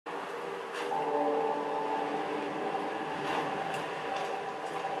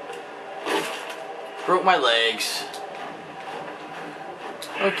Broke my legs.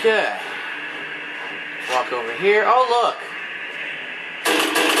 Okay. Walk over here. Oh, look.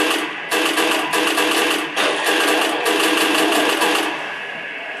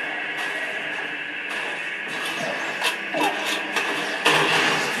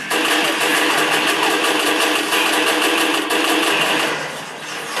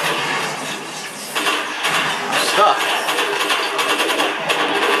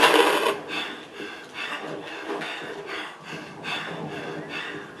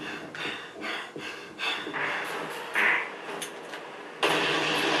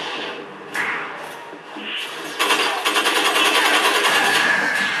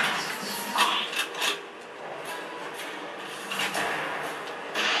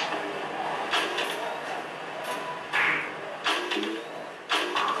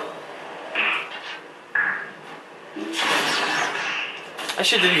 That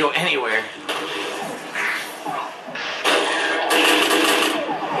shit didn't go anywhere.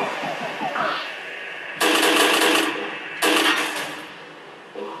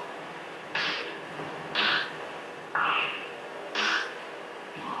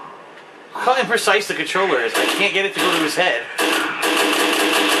 How imprecise the controller is. I can't get it to go to his head.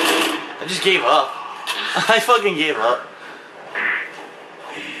 I just gave up. I fucking gave up.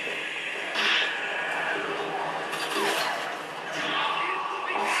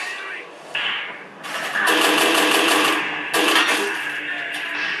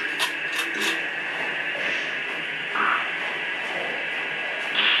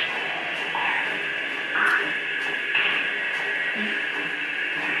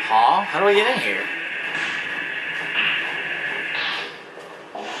 Huh? How do I get in here?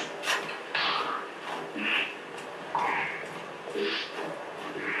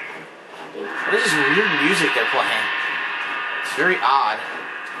 What is this weird music they're playing? It's very odd.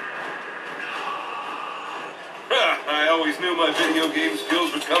 I always knew my video game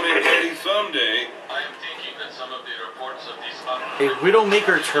skills would come in handy someday. I am thinking that some of the reports of these A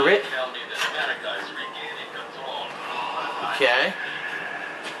Widowmaker turret? tell me that America is regaining control. Okay.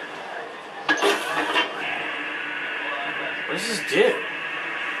 What does this do?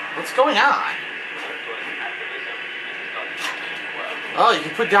 What's going on? Oh, you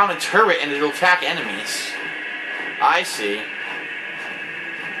can put down a turret and it'll attack enemies. I see.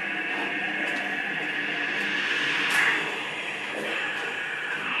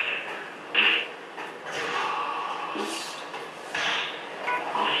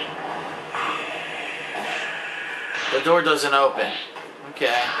 The door doesn't open.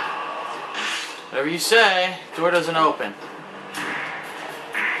 Okay. Whatever you say, door doesn't open.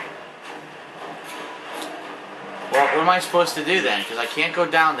 Well, what am I supposed to do then? Because I can't go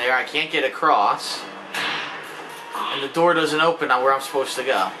down there, I can't get across, and the door doesn't open on where I'm supposed to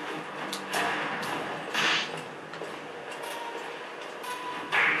go.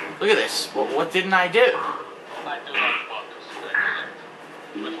 Look at this. What didn't I do? I do not want to speculate,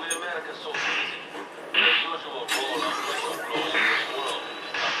 but with America so busy, the usual role of whistleblowing in this world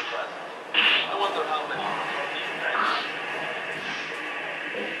is not present. I wonder how many of these guys.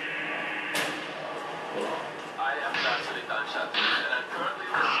 I am Vasily Danchat, and I'm currently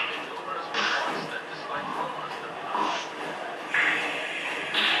receiving numerous reports that despite rumors that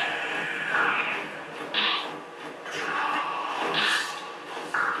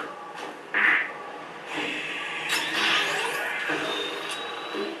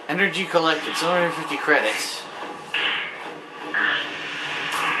Energy collected, 750 credits.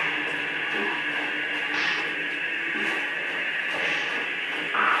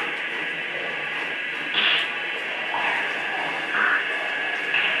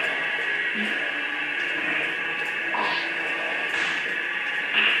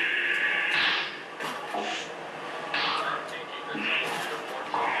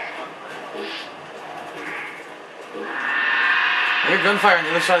 I hear gunfire on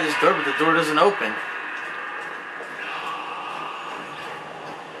the other side of this door, but the door doesn't open.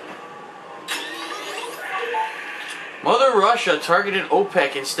 Mother Russia targeted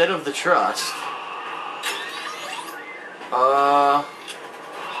OPEC instead of the trust.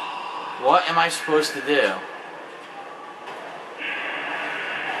 What am I supposed to do?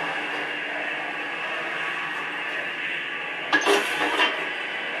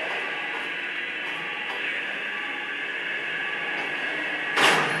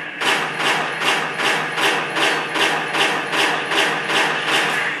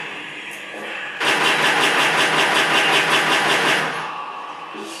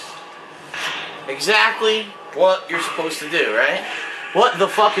 Exactly what you're supposed to do, right? What the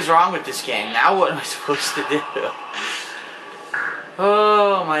fuck is wrong with this game? Now what am I supposed to do?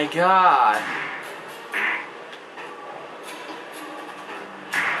 Oh my god.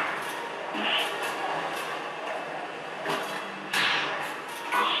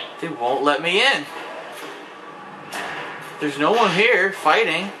 They won't let me in. There's no one here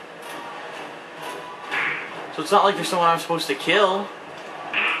fighting. So it's not like there's someone I'm supposed to kill.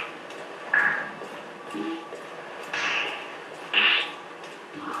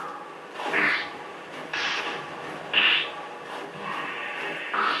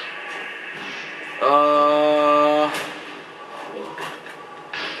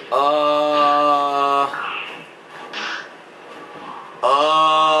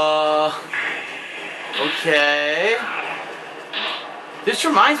 Okay. This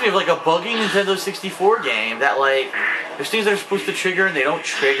reminds me of like a buggy Nintendo 64 game that like there's things that are supposed to trigger and they don't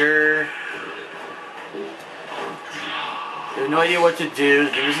trigger. You have no idea what to do.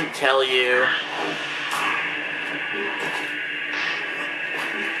 The game doesn't tell you.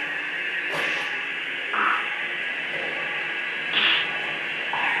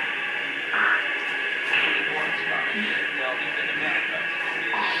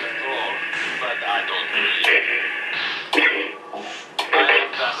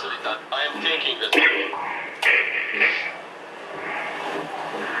 I am thinking that.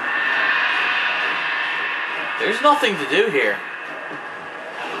 There's nothing to do here.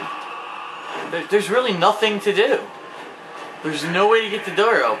 There's really nothing to do. There's no way to get the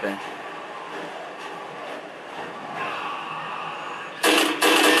door open.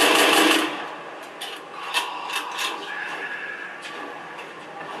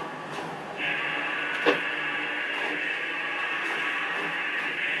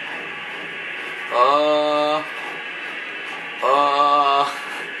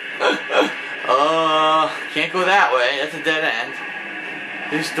 Can't go that way. That's a dead end.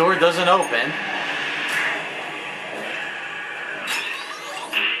 This door doesn't open.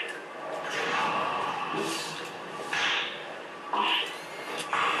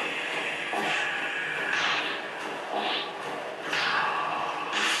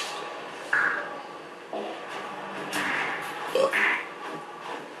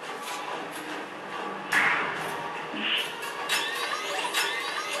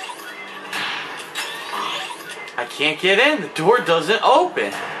 I can't get in. The door doesn't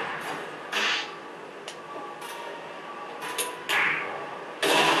open.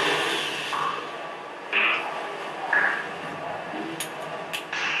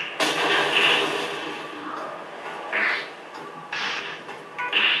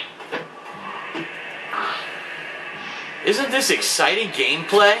 Isn't this exciting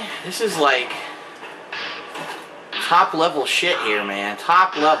gameplay? This is like top level shit here, man.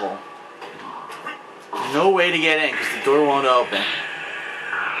 Top level. No way to get in because the door won't open.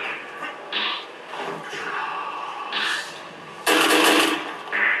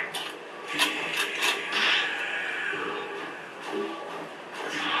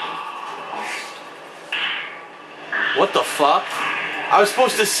 What the fuck? I was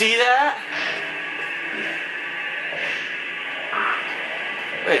supposed to see that?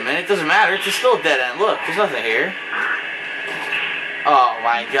 Wait a minute, it doesn't matter. It's still a dead end. Look, there's nothing here. Oh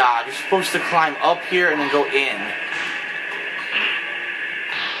my god, you're supposed to climb up here and then go in.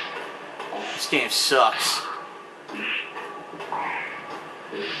 This game sucks.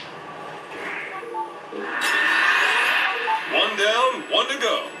 One down, one to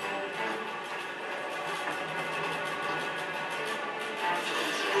go.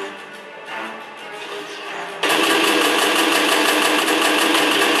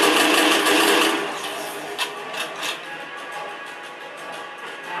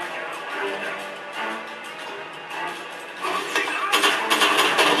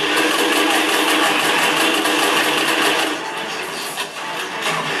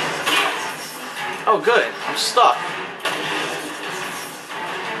 Oh good, I'm stuck.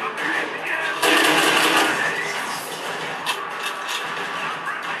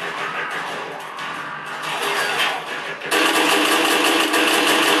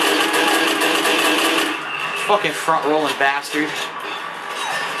 Fucking front rolling bastard.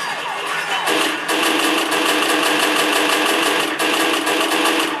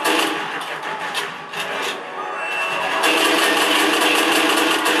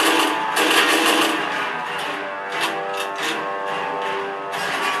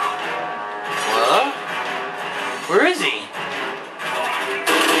 Where is he?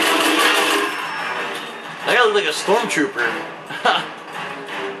 That guy looked like a stormtrooper.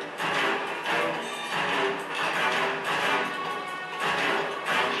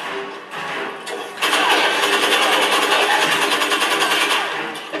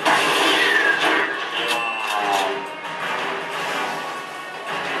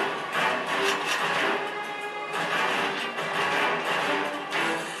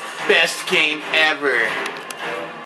 Best game ever.